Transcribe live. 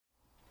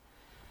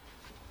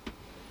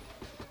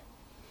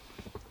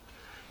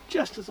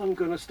just as I'm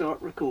going to start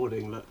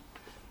recording. Look,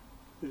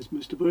 there's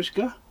Mr.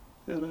 Bushka.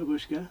 Hello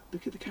Bushka,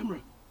 look at the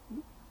camera.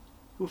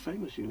 You're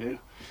famous, you know.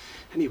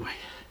 Anyway,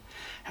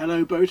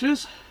 hello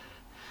boaters,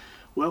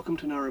 welcome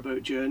to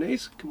Narrowboat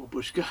Journeys. Come on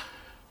Bushka.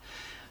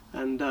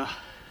 And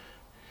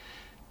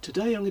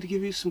today I'm going to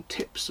give you some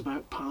tips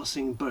about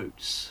passing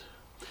boats.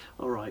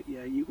 Alright,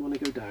 yeah, you want to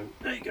go down.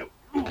 There you go.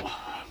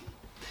 Oh.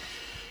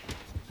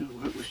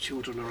 Don't work with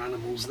children or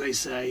animals, they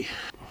say.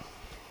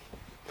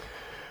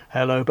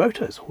 Hello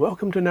boaters,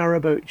 welcome to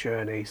Narrowboat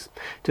Journeys.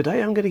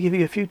 Today I'm going to give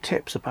you a few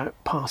tips about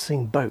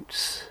passing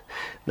boats.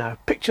 Now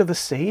picture the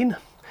scene.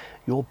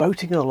 You're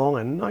boating along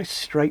a nice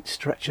straight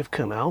stretch of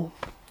canal,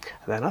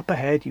 and then up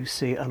ahead you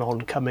see an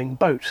oncoming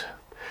boat.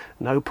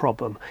 No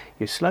problem.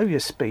 You slow your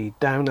speed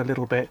down a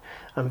little bit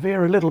and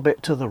veer a little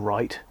bit to the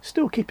right,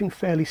 still keeping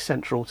fairly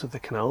central to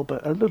the canal,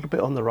 but a little bit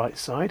on the right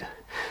side.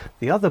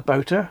 The other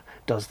boater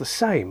does the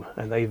same,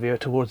 and they veer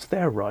towards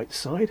their right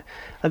side,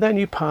 and then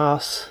you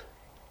pass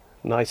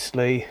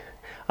nicely,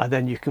 and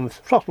then you can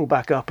throttle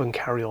back up and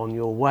carry on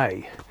your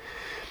way.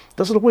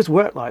 Doesn't always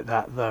work like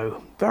that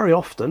though. Very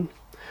often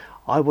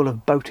I will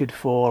have boated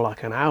for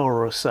like an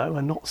hour or so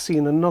and not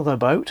seen another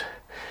boat,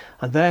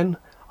 and then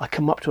I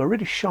come up to a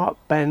really sharp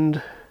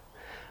bend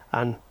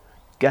and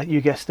you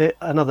guessed it,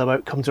 another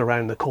boat comes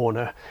around the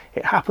corner.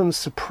 It happens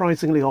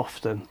surprisingly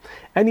often.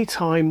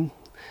 Anytime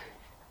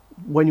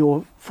when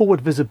your forward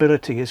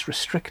visibility is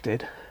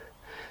restricted,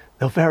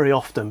 there'll very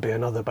often be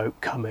another boat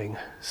coming.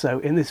 So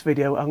in this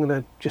video I'm going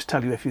to just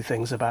tell you a few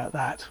things about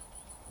that.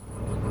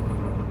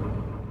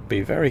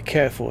 Be very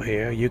careful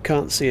here. You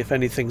can't see if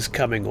anything's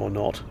coming or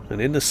not, and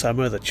in the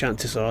summer the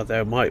chances are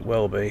there might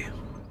well be.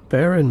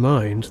 Bear in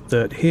mind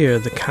that here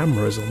the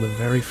camera is on the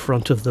very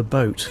front of the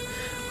boat.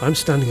 I'm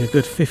standing a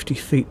good 50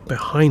 feet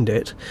behind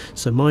it,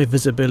 so my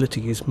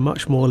visibility is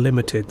much more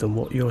limited than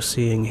what you're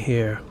seeing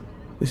here.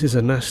 This is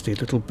a nasty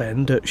little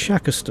bend at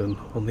Shackleton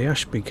on the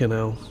Ashby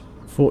Canal.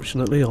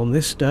 Fortunately on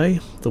this day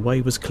the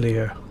way was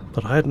clear,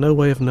 but I had no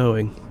way of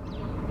knowing.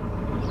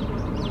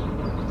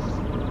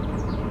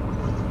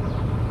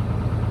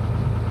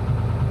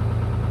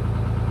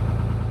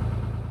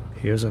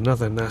 Here's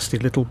another nasty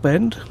little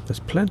bend.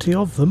 There's plenty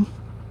of them.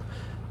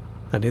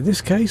 And in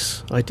this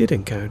case I did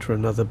encounter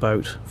another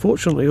boat.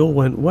 Fortunately all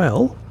went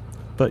well,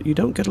 but you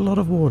don't get a lot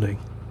of warning.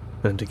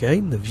 And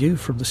again the view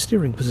from the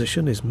steering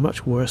position is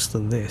much worse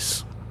than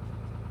this.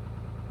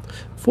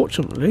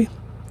 Fortunately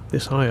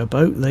this higher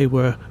boat, they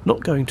were not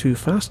going too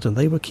fast and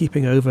they were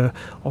keeping over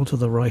onto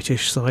the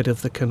rightish side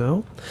of the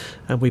canal,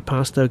 and we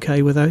passed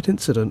okay without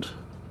incident.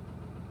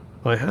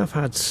 I have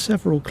had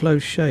several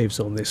close shaves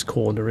on this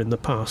corner in the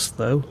past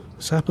though.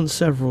 It's happened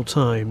several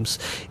times.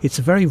 It's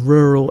a very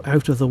rural,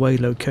 out of the way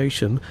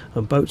location,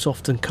 and boats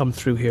often come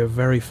through here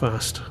very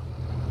fast.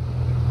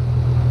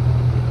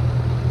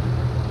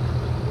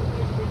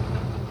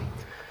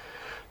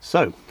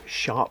 So,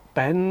 sharp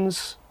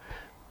bends,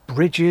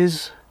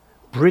 bridges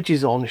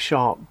on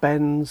sharp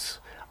bends,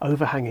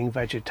 overhanging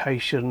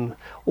vegetation,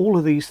 all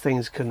of these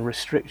things can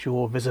restrict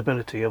your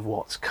visibility of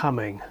what's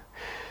coming.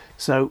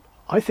 So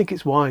I think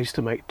it's wise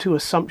to make two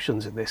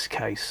assumptions in this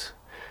case.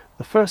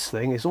 The first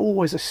thing is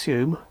always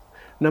assume,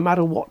 no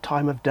matter what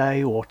time of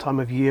day or time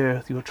of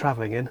year you're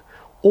travelling in,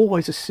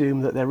 always assume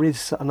that there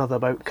is another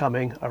boat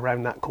coming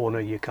around that corner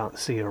you can't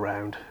see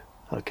around.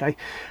 Okay?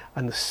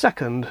 And the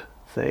second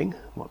thing,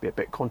 might be a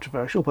bit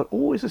controversial, but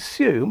always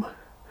assume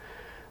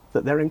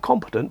that they're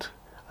incompetent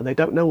and they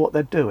don't know what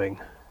they're doing.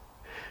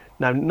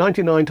 Now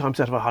 99 times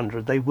out of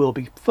 100 they will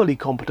be fully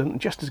competent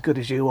and just as good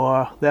as you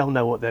are. They'll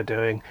know what they're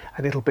doing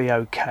and it'll be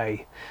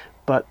okay.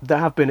 But there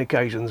have been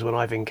occasions when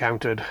I've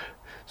encountered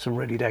some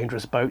really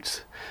dangerous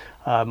boats.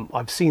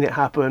 I've seen it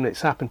happen.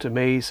 It's happened to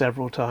me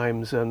several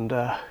times, and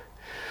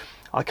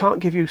I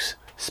can't give you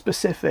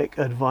specific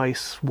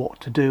advice what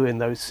to do in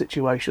those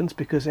situations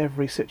because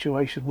every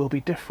situation will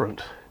be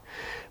different.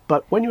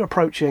 But when you're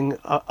approaching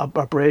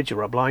a bridge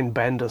or a blind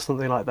bend or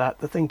something like that,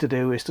 the thing to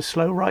do is to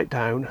slow right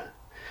down,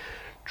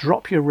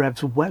 drop your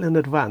revs well in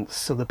advance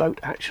so the boat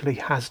actually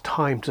has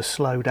time to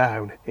slow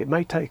down. It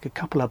may take a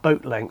couple of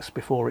boat lengths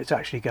before it's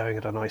actually going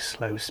at a nice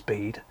slow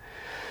speed.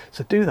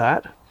 So do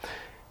that.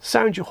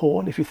 Sound your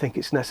horn if you think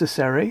it's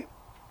necessary,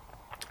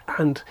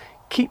 and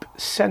keep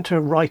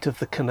centre right of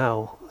the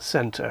canal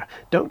centre.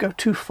 Don't go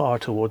too far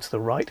towards the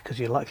right because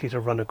you're likely to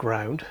run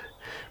aground,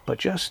 but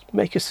just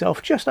make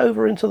yourself just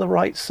over into the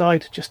right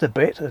side, just a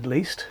bit at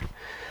least,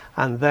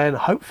 and then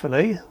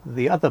hopefully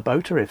the other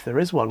boater, if there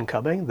is one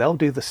coming, they'll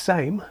do the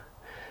same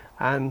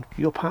and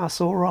you'll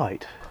pass all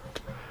right.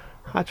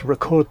 I had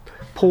to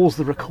pause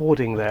the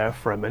recording there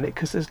for a minute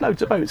because there's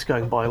loads of boats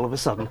going by all of a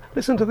sudden.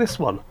 Listen to this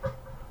one.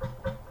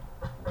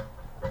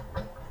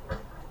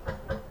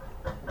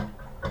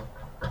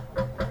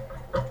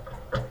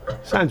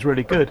 Sounds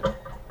really good.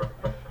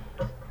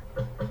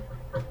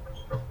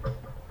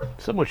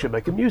 Someone should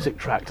make a music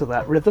track to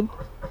that rhythm.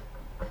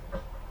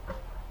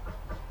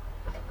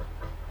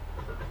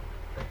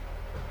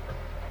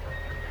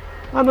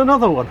 And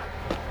another one.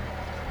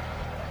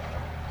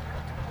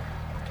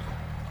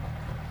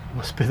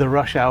 Must be the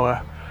rush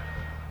hour.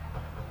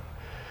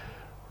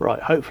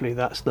 Right, hopefully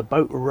that's the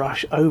boat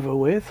rush over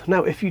with.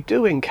 Now, if you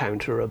do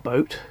encounter a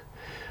boat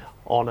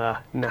on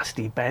a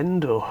nasty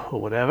bend or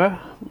whatever,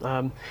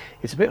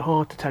 it's a bit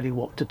hard to tell you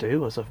what to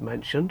do, as I've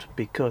mentioned,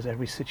 because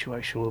every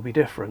situation will be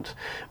different.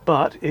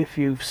 But if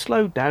you've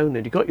slowed down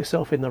and you got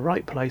yourself in the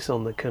right place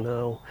on the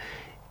canal,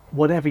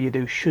 whatever you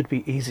do should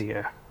be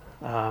easier.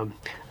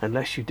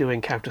 Unless you do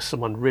encounter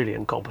someone really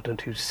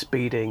incompetent who's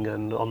speeding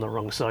and on the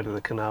wrong side of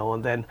the canal,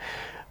 and then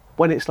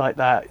when it's like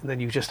that,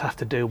 then you just have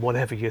to do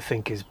whatever you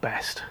think is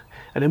best.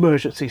 An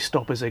emergency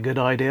stop is a good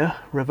idea,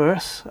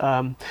 reverse.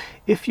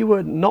 If you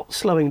were not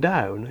slowing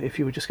down, if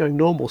you were just going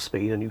normal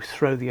speed and you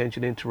throw the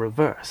engine into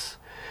reverse,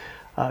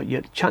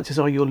 chances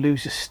are you'll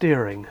lose your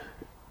steering.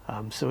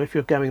 So if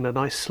you're going a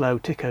nice slow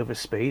tick over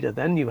speed and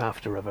then you have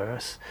to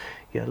reverse,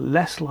 you're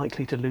less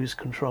likely to lose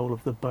control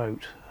of the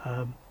boat.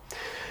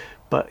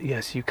 But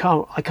yes,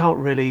 I can't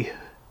really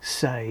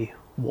say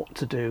what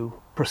to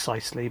do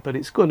precisely, but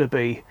it's going to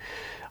be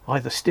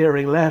either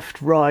steering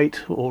left,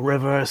 right, or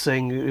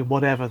reversing,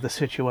 whatever the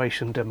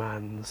situation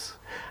demands.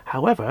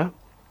 However,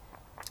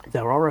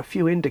 there are a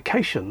few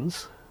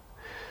indications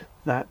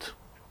that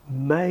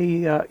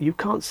may, you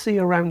can't see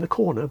around the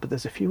corner, but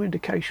there's a few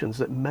indications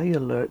that may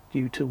alert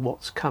you to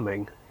what's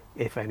coming,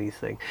 if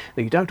anything.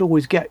 Now, you don't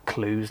always get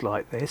clues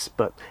like this,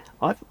 but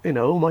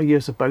all my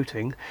years of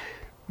boating,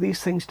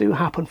 these things do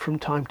happen from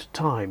time to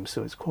time,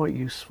 so it's quite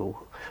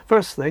useful.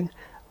 First thing,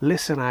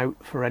 listen out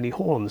for any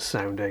horns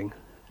sounding,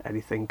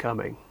 anything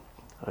coming.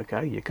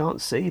 Okay, you can't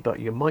see,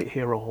 but you might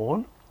hear a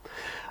horn.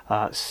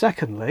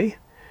 Secondly,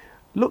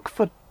 look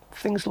for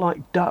things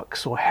like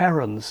ducks or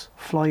herons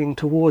flying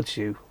towards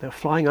you. They're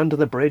flying under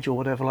the bridge or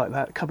whatever like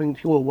that, coming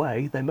your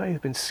way. They may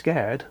have been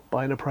scared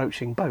by an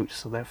approaching boat,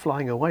 so they're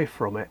flying away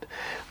from it.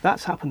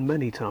 That's happened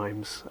many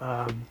times.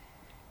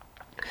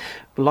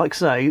 But like I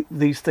say,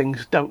 these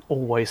things don't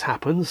always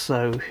happen,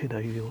 so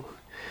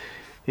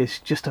it's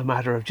just a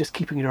matter of just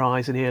keeping your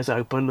eyes and ears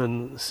open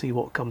and see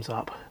what comes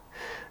up.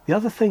 The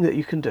other thing that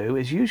you can do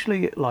is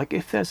usually, like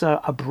if there's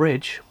a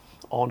bridge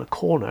on a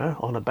corner,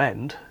 on a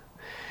bend,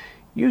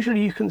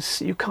 usually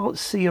you can't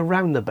see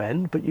around the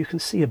bend, but you can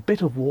see a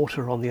bit of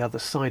water on the other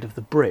side of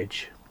the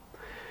bridge.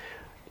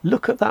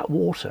 Look at that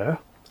water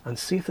and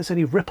see if there's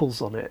any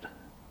ripples on it,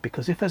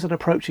 because if there's an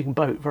approaching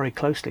boat very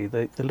closely,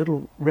 the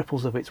little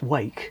ripples of its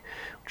wake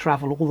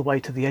travel all the way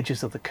to the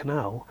edges of the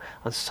canal,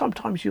 and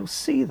sometimes you'll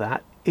see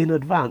that in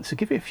advance. So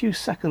give you a few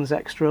seconds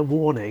extra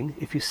warning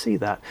if you see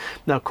that.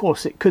 Now, of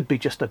course, it could be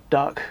just a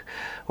duck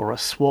or a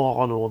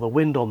swan or the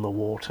wind on the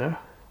water,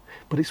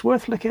 but it's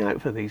worth looking out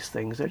for these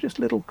things. They're just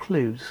little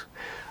clues.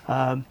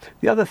 The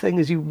other thing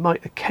is you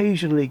might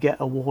occasionally get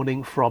a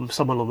warning from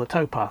someone on the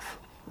towpath,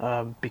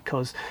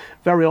 because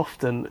very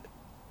often,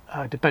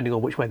 depending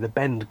on which way the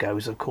bend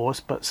goes, of course,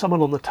 but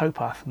someone on the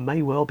towpath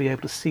may well be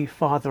able to see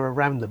farther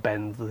around the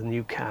bend than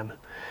you can.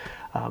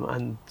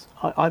 And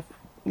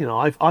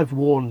I've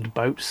warned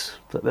boats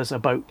that there's a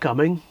boat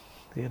coming.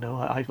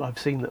 I've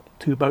seen that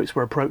two boats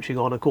were approaching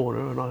on a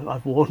corner, and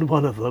I've warned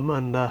one of them,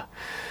 and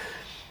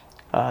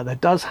that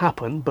does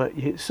happen, but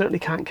you certainly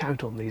can't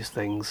count on these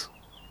things.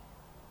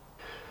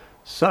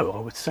 So I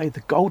would say the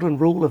golden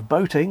rule of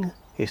boating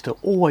is to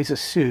always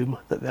assume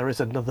that there is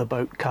another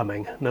boat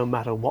coming, no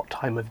matter what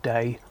time of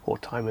day or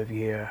time of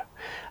year.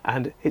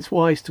 And it's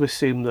wise to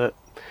assume that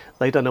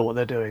they don't know what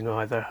they're doing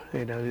either.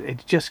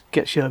 It just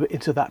gets you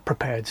into that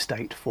prepared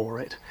state for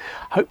it.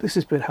 Hope this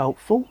has been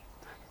helpful.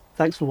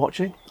 Thanks for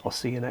watching. I'll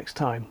see you next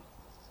time.